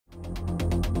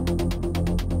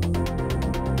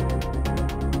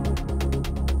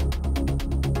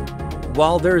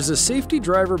While there's a safety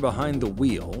driver behind the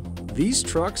wheel, these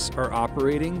trucks are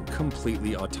operating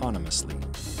completely autonomously.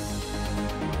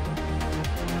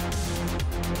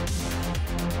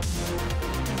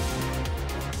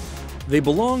 They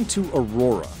belong to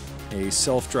Aurora, a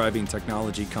self-driving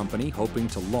technology company hoping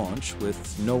to launch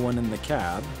with no one in the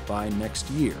cab by next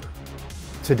year.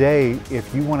 Today, if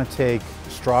you want to take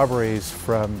strawberries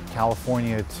from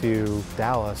California to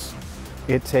Dallas,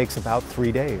 it takes about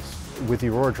 3 days. With the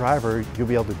Aurora driver, you'll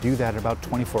be able to do that in about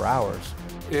 24 hours.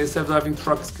 Self-driving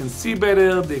trucks can see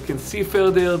better, they can see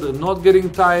further, they're not getting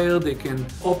tired, they can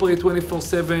operate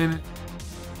 24/7.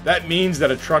 That means that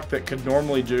a truck that could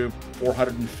normally do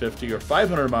 450 or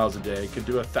 500 miles a day could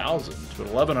do 1,000 to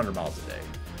 1,100 miles a day.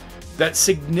 That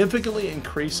significantly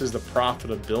increases the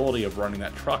profitability of running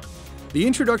that truck. The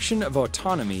introduction of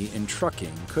autonomy in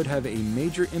trucking could have a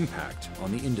major impact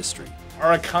on the industry.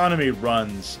 Our economy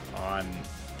runs on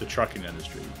the trucking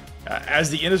industry. As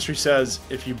the industry says,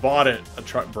 if you bought it, a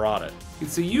truck brought it.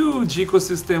 It's a huge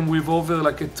ecosystem with over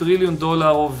like $1 trillion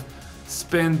of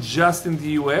spend just in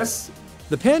the US.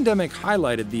 The pandemic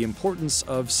highlighted the importance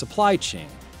of supply chain,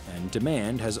 and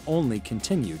demand has only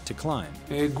continued to climb.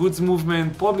 Goods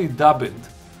movement probably doubled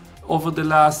over the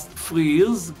last 3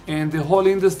 years, and the whole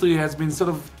industry has been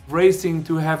sort of racing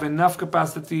to have enough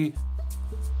capacity.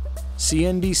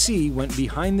 CNBC went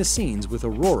behind the scenes with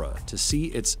Aurora to see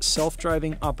its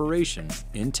self-driving operation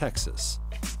in Texas.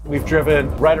 We've driven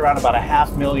right around about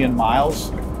 500,000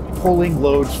 miles pulling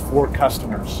loads for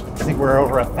customers. I think we're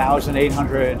over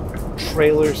 1,800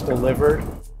 trailers delivered.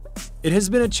 It has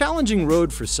been a challenging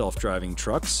road for self-driving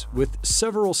trucks, with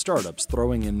several startups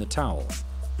throwing in the towel.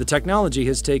 The technology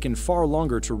has taken far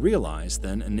longer to realize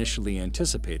than initially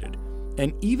anticipated.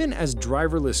 And even as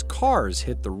driverless cars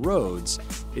hit the roads,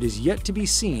 it is yet to be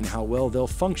seen how well they'll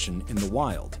function in the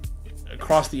wild.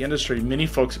 Across the industry, many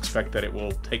folks expect that it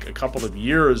will take a couple of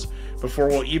years before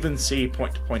we'll even see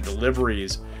point-to-point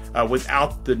deliveries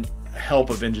without the help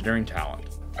of engineering talent.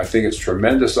 I think it's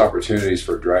tremendous opportunities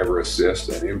for driver assist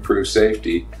and improved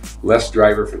safety, less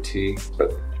driver fatigue,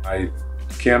 but I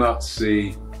cannot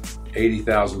see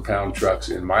 80,000-pound trucks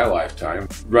in my lifetime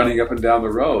running up and down the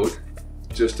road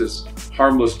just as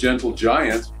harmless, gentle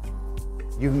giants.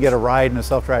 You can get a ride in a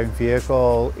self-driving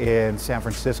vehicle in San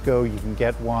Francisco, you can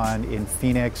get one in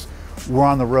Phoenix. We're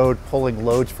on the road pulling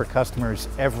loads for customers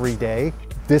every day.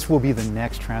 This will be the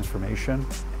next transformation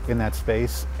in that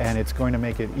space, and it's going to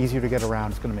make it easier to get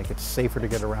around, it's going to make it safer to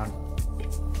get around.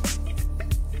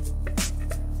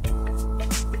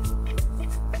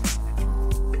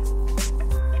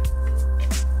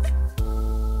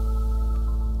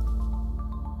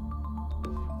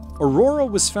 Aurora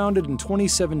was founded in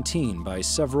 2017 by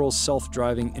several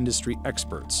self-driving industry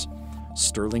experts.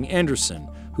 Sterling Anderson,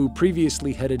 who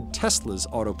previously headed Tesla's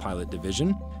autopilot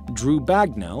division, Drew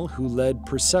Bagnell, who led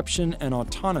perception and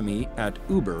autonomy at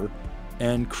Uber,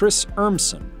 and Chris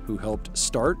Urmson, who helped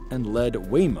start and led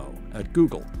Waymo at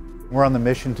Google. We're on the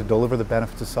mission to deliver the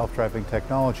benefits of self-driving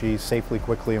technology safely,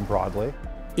 quickly, and broadly.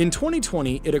 In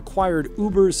 2020, it acquired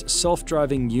Uber's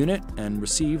self-driving unit and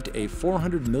received a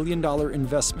 $400 million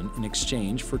investment in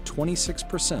exchange for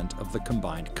 26% of the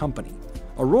combined company.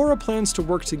 Aurora plans to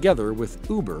work together with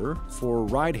Uber for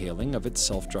ride-hailing of its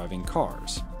self-driving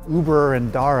cars. Uber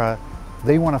and Dara,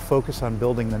 they want to focus on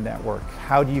building the network.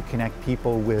 How do you connect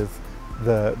people with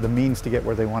the means to get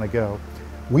where they want to go?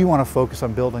 We want to focus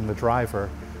on building the driver.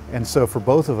 And so for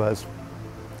both of us,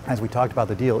 as we talked about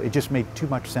the deal, it just made too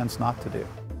much sense not to do.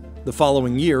 The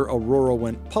following year, Aurora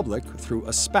went public through a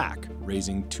SPAC,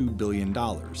 raising $2 billion.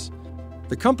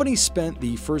 The company spent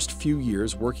the first few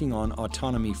years working on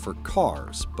autonomy for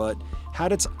cars, but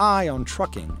had its eye on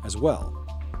trucking as well.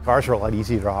 Cars are a lot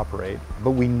easier to operate,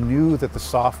 but we knew that the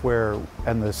software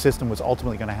and the system was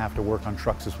ultimately going to have to work on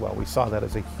trucks as well. We saw that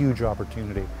as a huge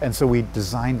opportunity, and so we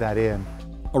designed that in.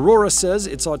 Aurora says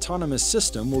its autonomous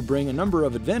system will bring a number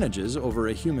of advantages over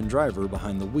a human driver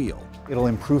behind the wheel. It'll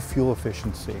improve fuel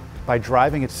efficiency. By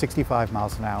driving at 65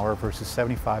 miles an hour versus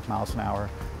 75 miles an hour,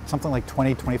 something like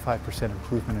 20–25%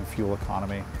 improvement in fuel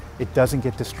economy. It doesn't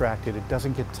get distracted, it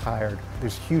doesn't get tired.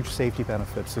 There's huge safety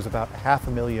benefits. There's about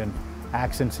 500,000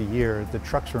 accidents a year that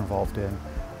trucks are involved in,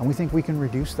 and we think we can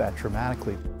reduce that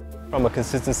dramatically. From a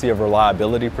consistency of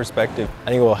reliability perspective, I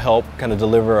think it will help kind of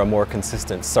deliver a more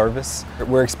consistent service.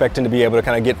 We're expecting to be able to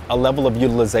kind of get a level of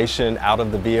utilization out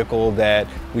of the vehicle that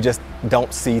we just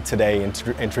don't see today in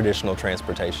traditional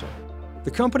transportation.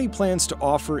 The company plans to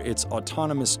offer its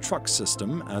autonomous truck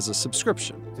system as a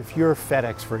subscription. If you're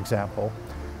FedEx, for example,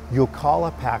 you'll call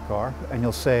up PACCAR and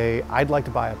you'll say, I'd like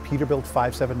to buy a Peterbilt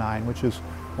 579, which is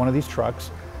one of these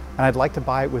trucks, and I'd like to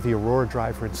buy it with the Aurora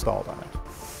driver installed on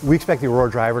it. We expect the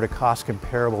Aurora driver to cost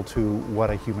comparable to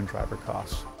what a human driver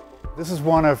costs. This is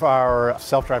one of our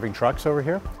self-driving trucks over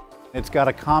here. It's got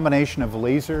a combination of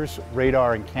lasers,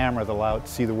 radar, and camera that allow it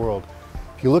to see the world.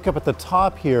 If you look up at the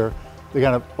top here, the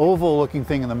kind of oval-looking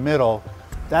thing in the middle,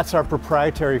 that's our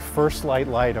proprietary First Light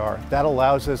LiDAR. That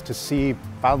allows us to see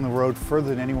out on the road further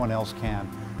than anyone else can.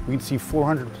 We can see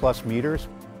 400 plus meters.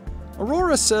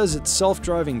 Aurora says its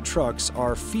self-driving trucks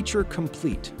are feature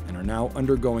complete and are now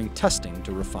undergoing testing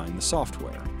to refine the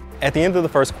software. At the end of the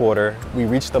first quarter, we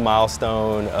reached the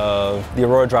milestone of the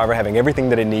Aurora driver having everything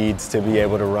that it needs to be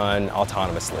able to run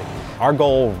autonomously. Our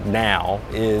goal now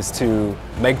is to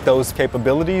make those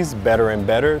capabilities better and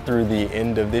better through the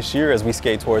end of this year as we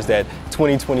skate towards that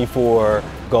 2024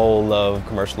 goal of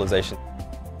commercialization.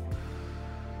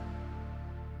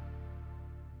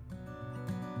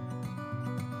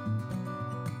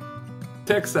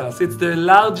 Texas, it's the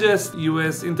largest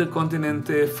US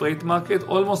intercontinental freight market.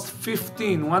 Almost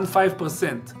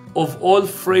 15% of all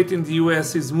freight in the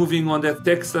US is moving on that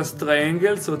Texas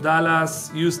triangle, so Dallas,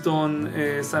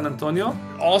 Houston, San Antonio.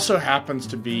 It also happens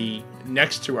to be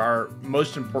next to our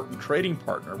most important trading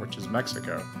partner, which is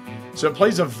Mexico. So it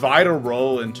plays a vital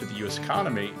role into the US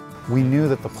economy. We knew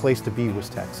that the place to be was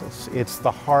Texas. It's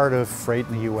the heart of freight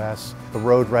in the US. The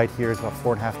road right here is about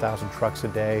 4,500 trucks a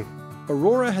day.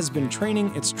 Aurora has been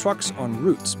training its trucks on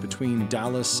routes between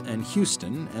Dallas and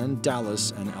Houston and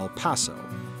Dallas and El Paso.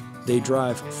 They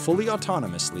drive fully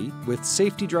autonomously with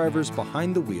safety drivers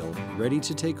behind the wheel ready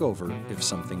to take over if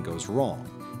something goes wrong.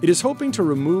 It is hoping to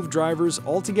remove drivers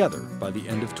altogether by the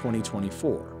end of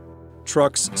 2024.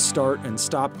 Trucks start and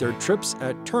stop their trips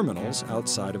at terminals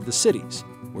outside of the cities,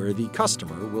 where the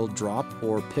customer will drop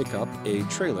or pick up a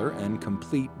trailer and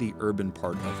complete the urban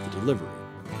part of the delivery.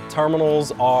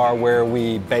 Terminals are where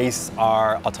we base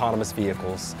our autonomous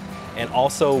vehicles and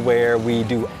also where we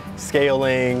do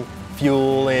scaling,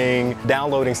 fueling,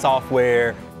 downloading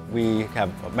software. We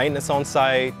have maintenance on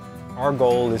site. Our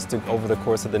goal is to, over the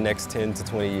course of the next 10 to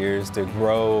 20 years, to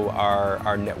grow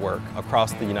our network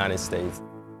across the United States.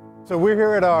 So we're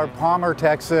here at our Palmer,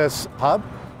 Texas hub.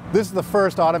 This is the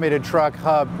first automated truck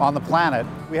hub on the planet.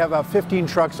 We have about 15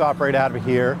 trucks operate out of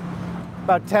here,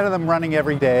 about 10 of them running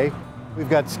every day. We've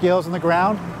got scales on the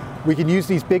ground. We can use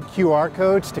these big QR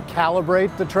codes to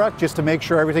calibrate the truck just to make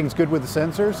sure everything's good with the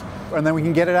sensors, and then we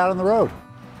can get it out on the road.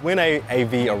 When an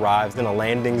AV arrives in a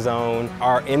landing zone,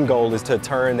 our end goal is to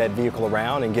turn that vehicle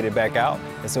around and get it back out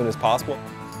as soon as possible.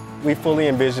 We fully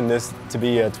envision this to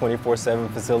be a 24/7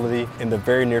 facility in the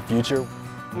very near future.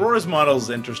 Aurora's model is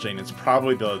interesting. It's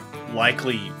probably the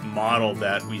likely model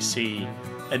that we see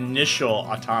initial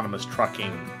autonomous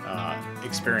trucking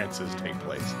experiences take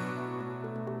place.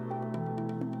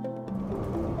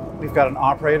 We've got an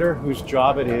operator whose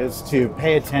job it is to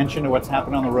pay attention to what's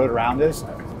happening on the road around us.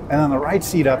 And on the right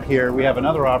seat up here, we have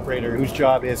another operator whose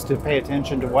job is to pay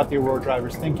attention to what the Aurora driver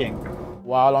is thinking.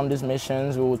 While on these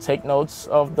missions, we will take notes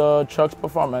of the truck's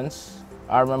performance.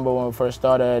 I remember when we first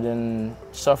started in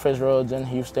surface roads in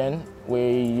Houston, we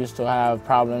used to have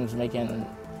problems making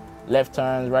left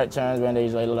turns, right turns when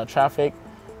there's a lot of traffic.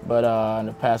 But in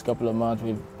the past couple of months,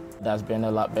 that's been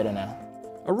a lot better now.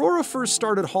 Aurora first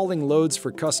started hauling loads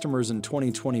for customers in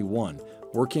 2021,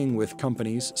 working with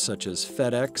companies such as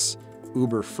FedEx,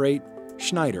 Uber Freight,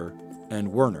 Schneider,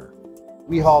 and Werner.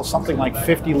 We haul something like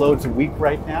 50 loads a week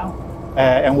right now,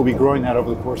 and we'll be growing that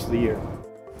over the course of the year.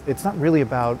 It's not really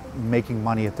about making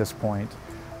money at this point.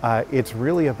 It's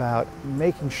really about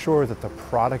making sure that the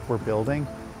product we're building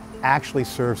actually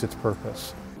serves its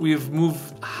purpose. We've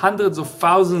moved hundreds of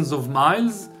thousands of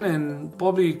miles and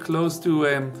probably close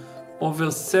to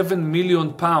over 7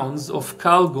 million pounds of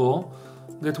cargo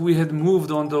that we had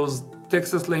moved on those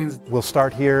Texas lanes. We'll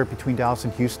start here between Dallas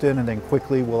and Houston, and then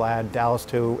quickly we'll add Dallas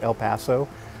to El Paso,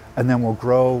 and then we'll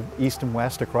grow east and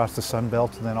west across the Sun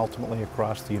Belt, and then ultimately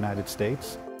across the United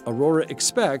States. Aurora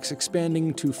expects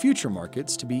expanding to future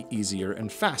markets to be easier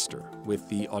and faster, with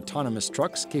the autonomous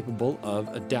trucks capable of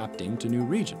adapting to new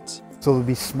regions. So there'll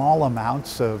be small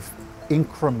amounts of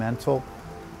incremental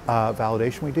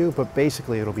validation we do, but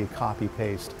basically it'll be a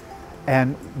copy-paste.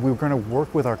 And we're going to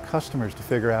work with our customers to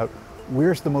figure out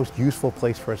where's the most useful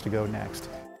place for us to go next.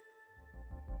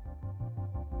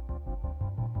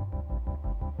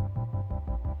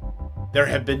 There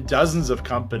have been dozens of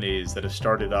companies that have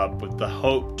started up with the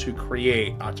hope to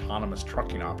create autonomous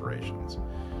trucking operations.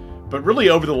 But really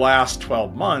over the last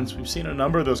 12 months, we've seen a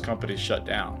number of those companies shut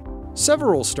down.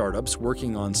 Several startups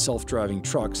working on self-driving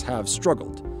trucks have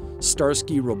struggled.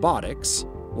 Starsky Robotics,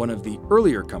 one of the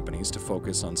earlier companies to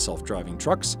focus on self-driving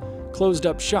trucks, closed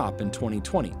up shop in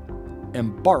 2020.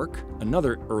 Embark,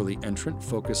 another early entrant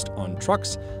focused on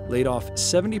trucks, laid off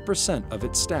 70% of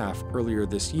its staff earlier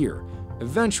this year,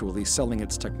 eventually selling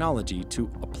its technology to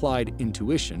Applied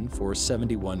Intuition for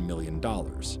 $71 million.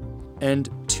 And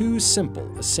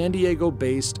TuSimple, a San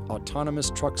Diego-based autonomous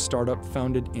truck startup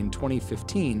founded in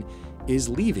 2015, is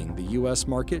leaving the US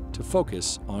market to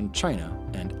focus on China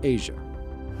and Asia.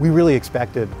 We really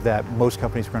expected that most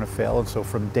companies were going to fail, and so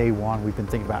from day one we've been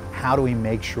thinking about how do we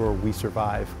make sure we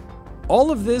survive.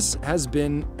 All of this has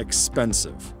been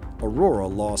expensive. Aurora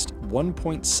lost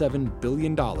 $1.7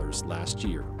 billion last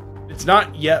year. It's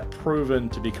not yet proven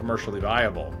to be commercially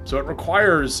viable, so it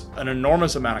requires an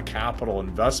enormous amount of capital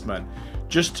investment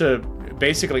just to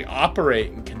basically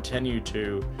operate and continue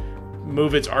to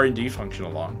move its R&D function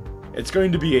along. It's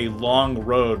going to be a long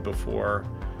road before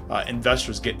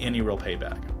investors get any real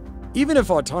payback. Even if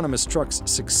autonomous trucks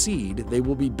succeed, they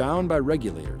will be bound by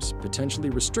regulators, potentially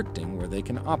restricting where they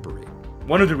can operate.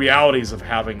 One of the realities of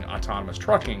having autonomous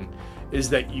trucking is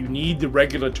that you need the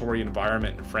regulatory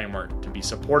environment and framework to be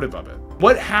supportive of it.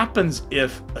 What happens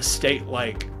if a state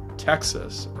like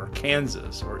Texas or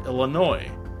Kansas or Illinois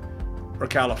or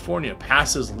California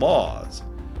passes laws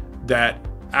that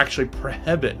actually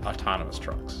prohibit autonomous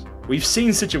trucks? We've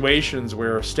seen situations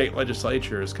where state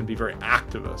legislatures can be very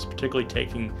activist, particularly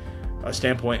taking a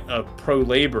standpoint of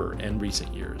pro-labor in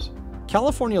recent years.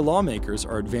 California lawmakers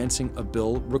are advancing a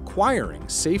bill requiring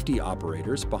safety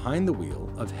operators behind the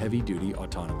wheel of heavy-duty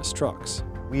autonomous trucks.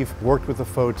 We've worked with the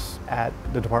folks at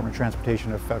the Department of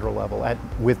Transportation at federal level,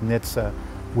 with NHTSA,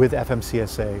 with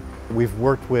FMCSA. We've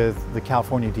worked with the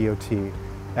California DOT,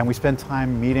 and we spend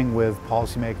time meeting with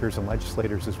policymakers and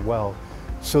legislators as well,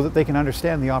 so that they can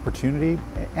understand the opportunity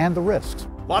and the risks.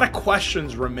 A lot of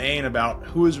questions remain about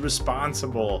who is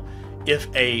responsible if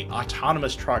an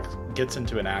autonomous truck gets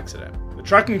into an accident. The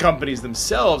trucking companies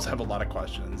themselves have a lot of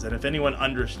questions, and if anyone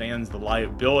understands the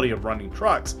liability of running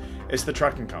trucks, it's the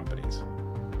trucking companies.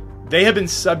 They have been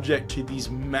subject to these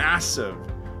massive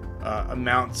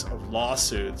amounts of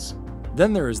lawsuits.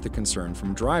 Then there is the concern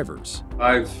from drivers.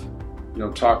 I've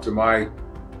talked to my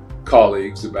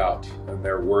colleagues about, and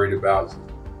they're worried about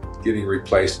getting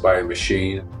replaced by a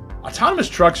machine. Autonomous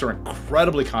trucks are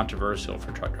incredibly controversial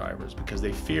for truck drivers because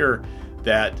they fear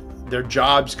that their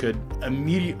jobs could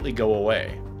immediately go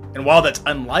away. And while that's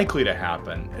unlikely to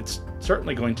happen, it's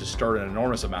certainly going to stir an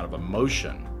enormous amount of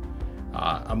emotion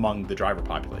among the driver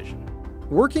population.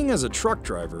 Working as a truck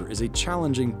driver is a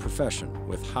challenging profession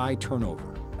with high turnover.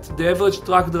 The average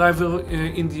truck driver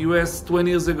in the US 20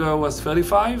 years ago was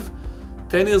 35,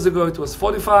 10 years ago it was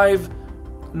 45,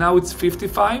 now it's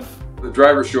 55. The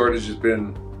driver shortage has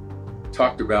been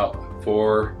talked about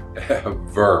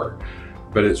forever,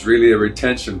 but it's really a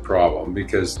retention problem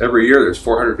because every year there's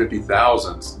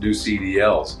 450,000 new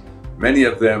CDLs. Many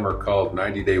of them are called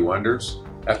 90-day wonders.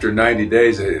 After 90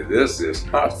 days, this is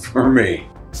not for me.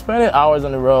 Spending hours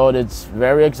on the road, it's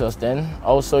very exhausting.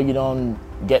 Also, you don't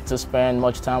get to spend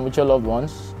much time with your loved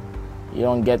ones. You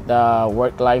don't get the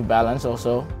work-life balance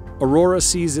also. Aurora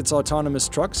sees its autonomous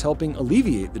trucks helping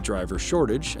alleviate the driver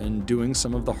shortage and doing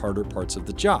some of the harder parts of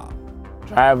the job.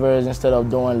 Drivers, instead of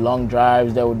doing long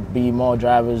drives, there would be more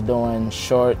drivers doing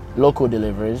short local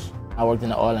deliveries. I worked in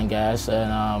the oil and gas,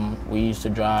 and we used to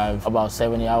drive about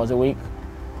 70 hours a week.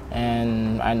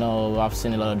 And I know I've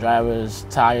seen a lot of drivers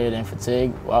tired and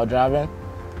fatigued while driving.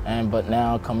 But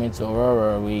now coming to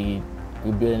Aurora, we're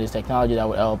building this technology that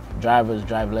will help drivers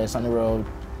drive less on the road,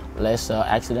 less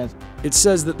accidents. It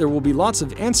says that there will be lots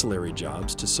of ancillary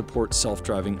jobs to support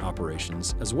self-driving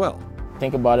operations as well.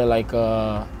 Think about it like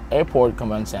airport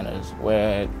command centers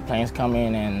where planes come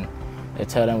in and they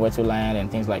tell them where to land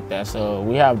and things like that. So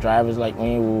we have drivers like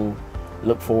me who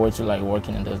look forward to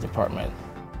working in this department.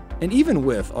 And even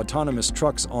with autonomous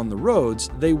trucks on the roads,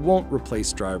 they won't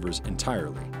replace drivers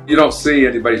entirely. You don't see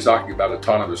anybody talking about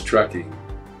autonomous trucking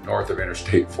north of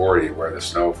Interstate 40 where the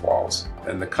snow falls.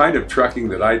 And the kind of trucking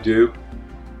that I do,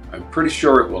 I'm pretty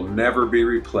sure it will never be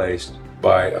replaced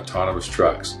by autonomous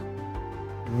trucks.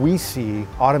 We see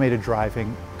automated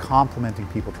driving complementing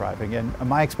people driving, and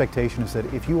my expectation is that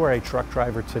if you are a truck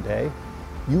driver today,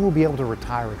 you will be able to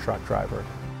retire a truck driver.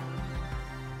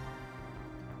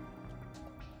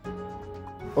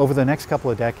 Over the next couple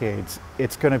of decades,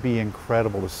 it's going to be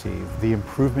incredible to see the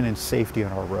improvement in safety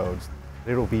on our roads.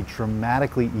 It'll be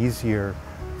dramatically easier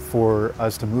for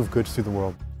us to move goods through the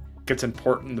world. It's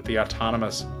important that the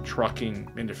autonomous trucking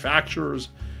manufacturers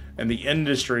and the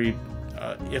industry,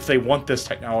 if they want this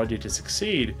technology to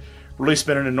succeed, really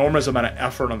spend an enormous amount of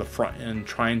effort on the front end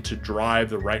trying to drive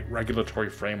the right regulatory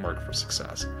framework for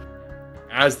success.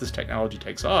 As this technology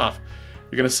takes off,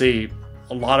 you're going to see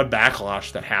a lot of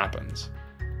backlash that happens.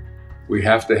 We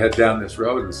have to head down this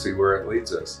road and see where it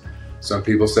leads us. Some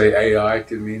people say AI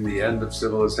could mean the end of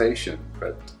civilization,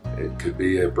 but it could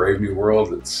be a brave new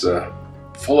world that's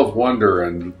full of wonder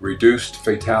and reduced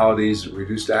fatalities,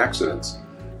 reduced accidents.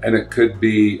 And it could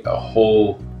be a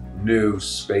whole new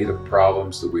spate of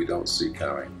problems that we don't see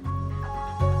coming.